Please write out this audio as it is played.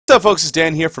What's up, folks? It's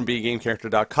Dan here from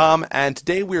BeAGameCharacter.com, and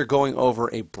today we are going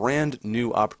over a brand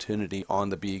new opportunity on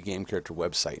the Be a Game Character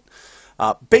website.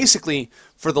 Basically,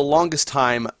 for the longest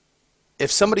time, if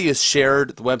somebody has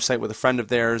shared the website with a friend of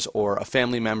theirs or a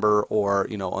family member or,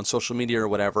 on social media or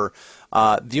whatever,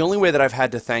 the only way that I've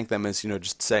had to thank them is,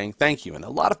 just saying thank you. And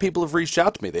a lot of people have reached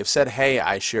out to me. They've said, hey,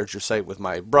 I shared your site with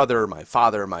my brother, my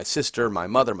father, my sister, my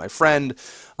mother, my friend.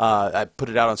 I put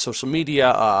it out on social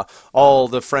media. All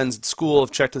the friends at school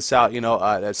have checked this out.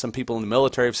 Some people in the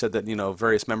military have said that,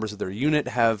 various members of their unit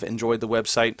have enjoyed the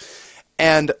website.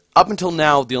 And up until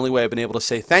now, the only way I've been able to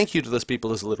say thank you to those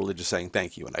people is literally just saying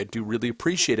thank you. And I do really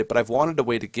appreciate it, but I've wanted a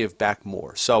way to give back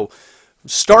more. So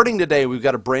starting today, we've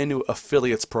got a brand new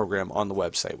affiliates program on the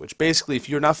website, which basically, if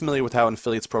you're not familiar with how an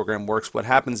affiliates program works, what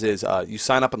happens is you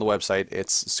sign up on the website.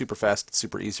 It's super fast. It's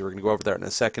super easy. We're going to go over that in a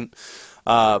second.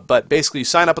 But basically, you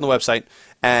sign up on the website,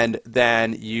 and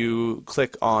then you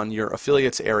click on your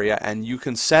affiliates area, and you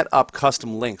can set up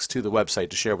custom links to the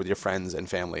website to share with your friends and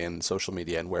family and social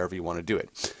media and wherever you want to do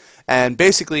it. And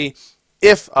basically,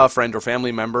 if a friend or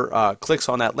family member clicks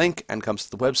on that link and comes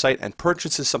to the website and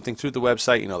purchases something through the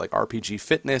website, like RPG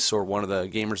Fitness or one of the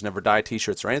Gamers Never Die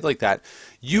t-shirts or anything like that,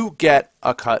 you get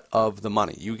a cut of the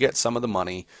money. You get some of the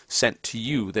money sent to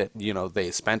you that, they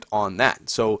spent on that.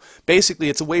 So basically,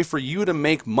 it's a way for you to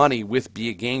make money with Be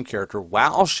a Game Character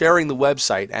while sharing the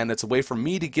website, and it's a way for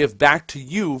me to give back to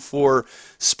you for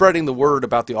spreading the word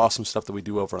about the awesome stuff that we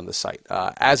do over on the site.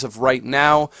 As of right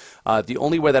now, the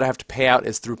only way that I have to pay out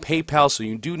is through PayPal, so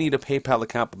you do need a PayPal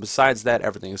account, but besides that,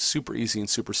 everything is super easy and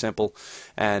super simple,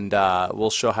 and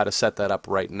we'll show how to set that up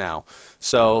right now.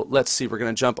 So let's see, we're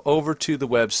going to jump over to the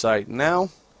website now.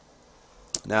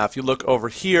 Now, if you look over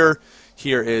here,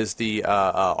 here is the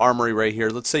armory right here.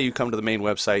 Let's say you come to the main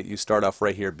website, you start off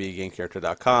right here,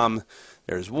 BeAGameCharacter.com.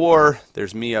 There's War,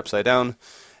 there's me upside down.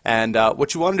 And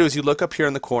what you want to do is you look up here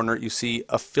in the corner, you see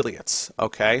affiliates.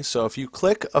 Okay, so if you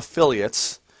click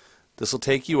affiliates, this will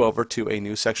take you over to a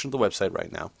new section of the website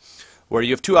right now, where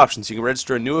you have two options. You can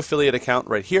register a new affiliate account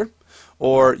right here,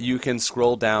 or you can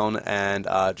scroll down and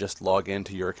just log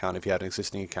into your account if you have an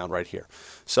existing account right here.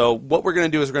 So what we're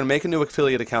going to do is we're going to make a new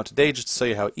affiliate account today just to show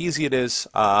you how easy it is.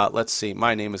 Let's see,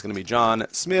 my name is going to be John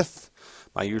Smith.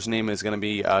 My username is going to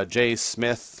be J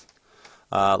Smith.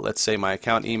 Let's say my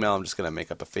account email, I'm just going to make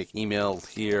up a fake email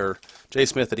here,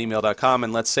 jsmith@email.com,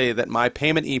 and let's say that my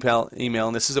payment email,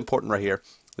 and this is important right here,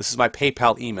 this is my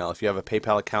PayPal email. If you have a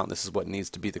PayPal account, this is what needs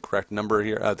to be the correct number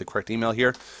here, the correct email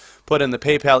here. Put in the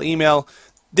PayPal email.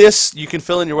 This, you can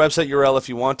fill in your website URL if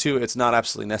you want to. It's not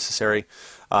absolutely necessary.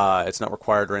 It's not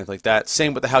required or anything like that.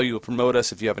 Same with how you will promote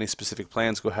us. If you have any specific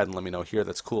plans, go ahead and let me know here.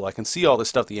 That's cool. I can see all the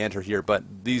stuff that you enter here, but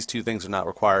these two things are not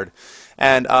required.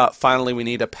 And finally, we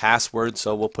need a password,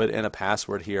 so we'll put in a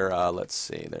password here. Let's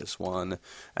see, there's one.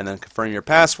 And then confirm your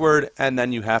password, and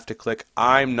then you have to click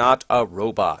I'm not a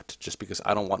robot, just because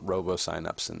I don't want robo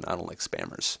signups and I don't like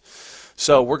spammers.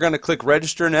 So we're going to click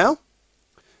register now.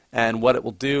 And what it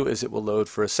will do is it will load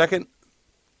for a second,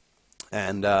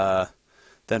 and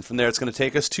then from there it's going to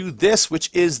take us to this, which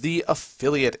is the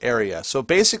affiliate area. So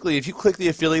basically, if you click the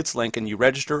affiliates link and you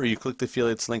register, or you click the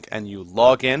affiliates link and you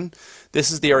log in,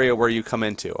 this is the area where you come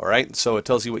into, all right? So it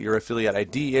tells you what your affiliate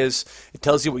ID is. It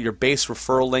tells you what your base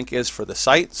referral link is for the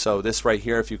site. So this right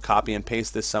here, if you copy and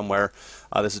paste this somewhere,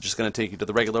 this is just going to take you to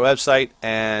the regular website,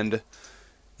 and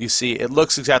you see, it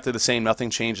looks exactly the same, nothing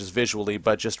changes visually,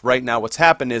 but just right now what's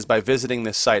happened is by visiting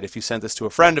this site, if you sent this to a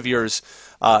friend of yours,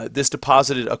 this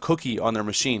deposited a cookie on their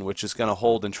machine, which is going to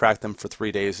hold and track them for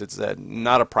 3 days. It's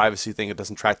not a privacy thing. It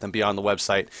doesn't track them beyond the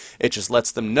website. It just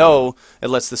lets them know, it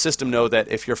lets the system know that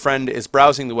if your friend is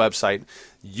browsing the website,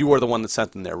 you are the one that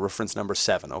sent them there, reference number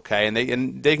 7, okay?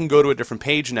 And they can go to a different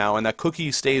page now, and that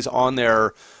cookie stays on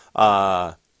their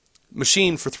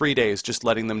machine for 3 days, just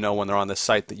letting them know when they're on this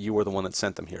site that you were the one that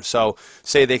sent them here. So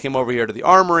say they came over here to the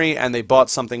armory and they bought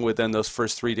something within those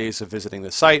first 3 days of visiting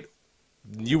the site,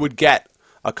 you would get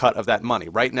a cut of that money.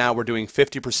 Right now we're doing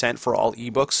 50% for all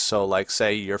ebooks, so like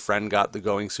say your friend got the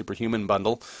Going Superhuman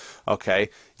bundle, okay,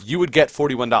 you would get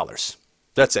 $41.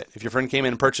 That's it. If your friend came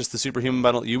in and purchased the Superhuman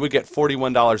bundle, you would get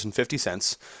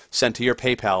 $41.50 sent to your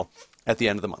PayPal at the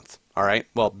end of the month, all right?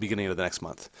 Well, beginning of the next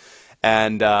month.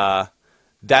 And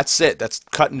that's it. That's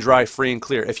cut and dry, free and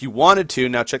clear. If you wanted to,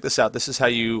 now check this out. This is how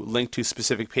you link to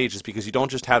specific pages, because you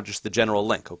don't just have just the general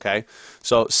link, okay?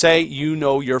 So say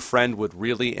your friend would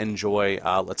really enjoy,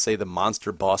 let's say, the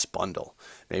Monster Boss bundle.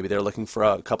 Maybe they're looking for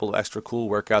a couple of extra cool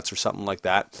workouts or something like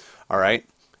that, all right?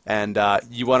 And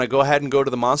you want to go ahead and go to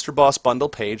the Monster Boss bundle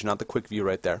page, not the quick view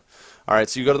right there. All right,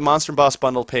 so you go to the Monster and Boss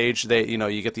Bundle page.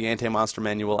 You get the Anti-Monster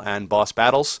Manual and Boss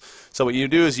Battles. So what you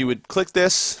do is you would click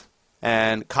this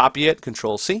and copy it,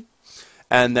 Control C,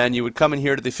 and then you would come in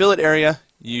here to the affiliate area.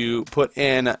 You put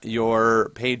in your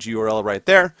page URL right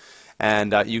there,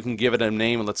 and you can give it a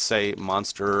name. Let's say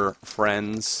Monster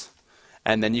Friends,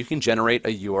 and then you can generate a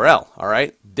URL. All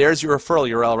right, there's your referral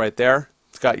URL right there.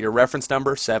 It's got your reference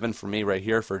number, 7 for me right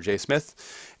here for Jay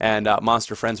Smith, and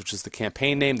Monster Friends, which is the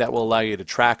campaign name. That will allow you to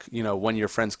track, when your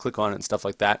friends click on it and stuff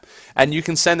like that. And you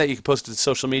can send that. You can post it to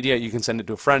social media. You can send it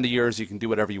to a friend of yours. You can do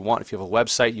whatever you want. If you have a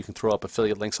website, you can throw up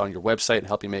affiliate links on your website and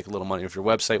help you make a little money off your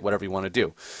website, whatever you want to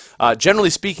do. Generally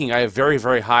speaking, I have very,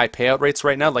 very high payout rates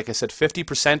right now. Like I said,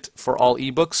 50% for all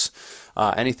ebooks.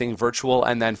 Anything virtual,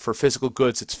 and then for physical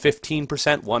goods it's 15%,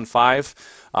 1-5.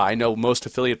 I know most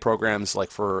affiliate programs like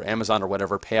for Amazon or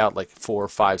whatever pay out like 4,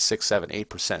 5, 6, 7,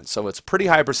 8%. So it's a pretty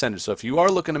high percentage. So if you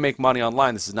are looking to make money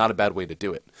online, this is not a bad way to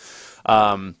do it.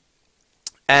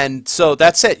 And so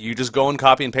that's it. You just go and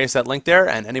copy and paste that link there,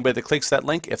 and anybody that clicks that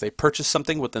link, if they purchase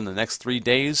something within the next 3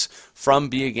 days from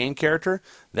Be a Game Character,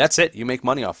 that's it. You make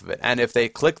money off of it. And if they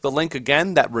click the link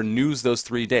again, that renews those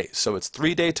 3 days. So it's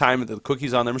 3-day time that the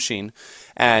cookie's on their machine,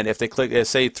 and if they click,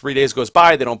 say 3 days goes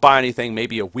by, they don't buy anything,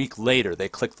 maybe a week later they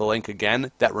click the link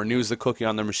again, that renews the cookie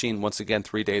on their machine, once again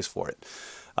 3 days for it.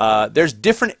 There's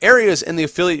different areas in the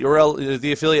affiliate URL,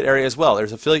 the affiliate area as well.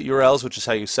 There's affiliate URLs, which is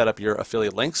how you set up your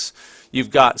affiliate links. You've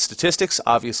got statistics.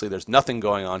 Obviously, there's nothing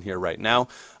going on here right now.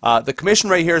 The commission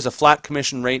rate here is a flat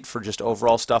commission rate for just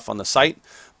overall stuff on the site.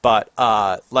 But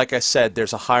like I said,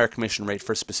 there's a higher commission rate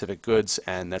for specific goods,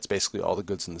 and that's basically all the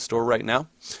goods in the store right now.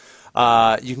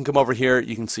 You can come over here.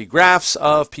 You can see graphs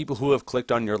of people who have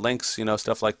clicked on your links,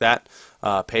 stuff like that.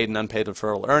 Paid and unpaid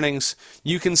referral earnings.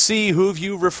 You can see who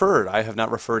you referred. I have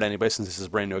not referred anybody since this is a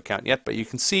brand new account yet, but you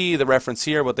can see the reference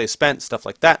here, what they spent, stuff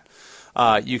like that.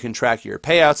 You can track your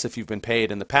payouts if you've been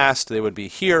paid in the past. They would be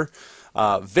here.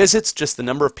 Visits, just the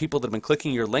number of people that have been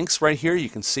clicking your links right here. You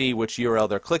can see which URL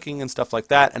they're clicking and stuff like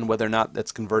that, and whether or not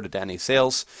that's converted to any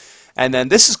sales. And then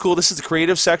this is cool. This is the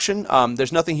creative section.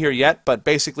 There's nothing here yet, but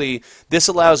basically this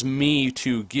allows me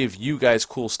to give you guys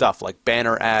cool stuff like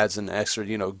banner ads and extra,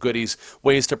 goodies,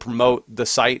 ways to promote the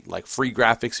site, like free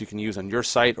graphics you can use on your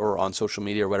site or on social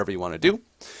media or whatever you want to do.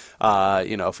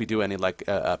 If we do any like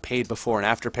paid before and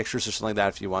after pictures or something like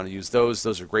that, if you want to use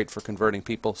those are great for converting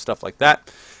people, stuff like that.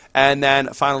 And then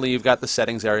finally, you've got the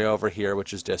settings area over here,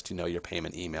 which is just, your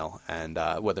payment email and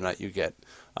whether or not you get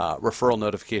referral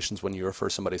notifications when you refer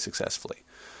somebody successfully.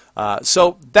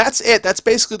 So that's it. That's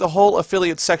basically the whole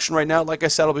affiliate section right now. Like I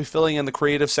said, I'll be filling in the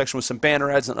creative section with some banner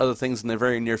ads and other things in the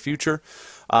very near future.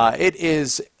 It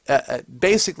is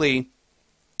basically...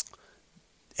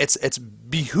 It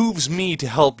behooves me to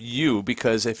help you,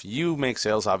 because if you make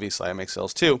sales, obviously I make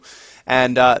sales too.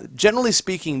 And generally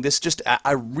speaking,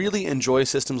 I really enjoy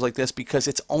systems like this because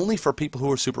it's only for people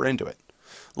who are super into it.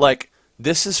 Like,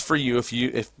 this is for you.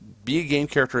 If Be a Game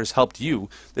Character has helped you,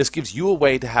 this gives you a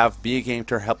way to have Be a Game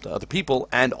Character help other people,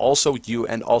 and also you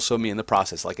and also me in the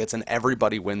process. Like, it's an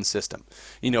everybody wins system.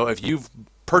 If you've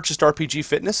purchased RPG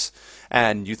Fitness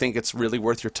and you think it's really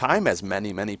worth your time, as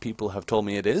many people have told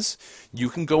me it is, you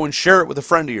can go and share it with a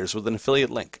friend of yours with an affiliate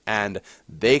link, and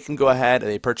they can go ahead and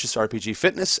they purchase RPG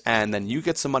Fitness, and then you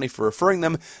get some money for referring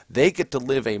them. They get to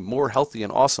live a more healthy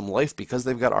and awesome life because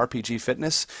they've got RPG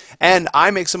Fitness, and I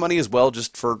make some money as well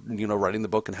just for writing the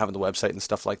book and having the website and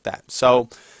stuff like that. So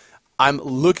I'm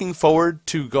looking forward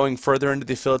to going further into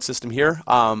the affiliate system here.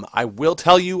 I will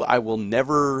tell you, I will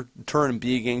never turn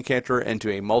Be a Game Character into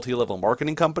a multi-level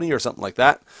marketing company or something like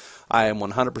that. I am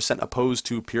 100% opposed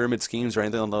to pyramid schemes or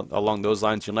anything along those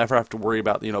lines. You'll never have to worry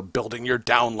about, building your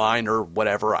downline or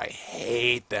whatever. I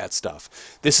hate that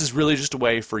stuff. This is really just a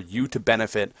way for you to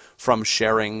benefit from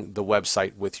sharing the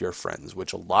website with your friends,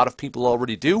 which a lot of people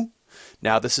already do.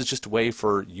 Now this is just a way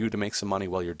for you to make some money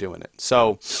while you're doing it.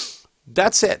 So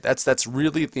that's it. That's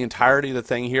really the entirety of the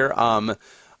thing here.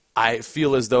 I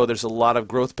feel as though there's a lot of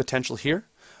growth potential here.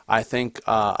 I think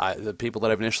the people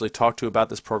that I've initially talked to about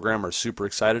this program are super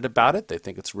excited about it. They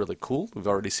think it's really cool. We've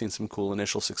already seen some cool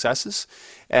initial successes,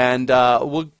 and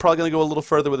we're probably going to go a little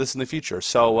further with this in the future.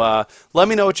 So let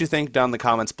me know what you think down in the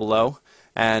comments below,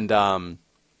 and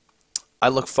I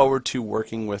look forward to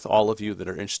working with all of you that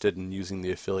are interested in using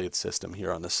the affiliate system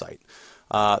here on the site.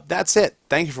 That's it.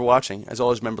 Thank you for watching. As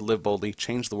always, remember to live boldly,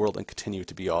 change the world, and continue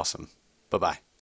to be awesome. Bye-bye.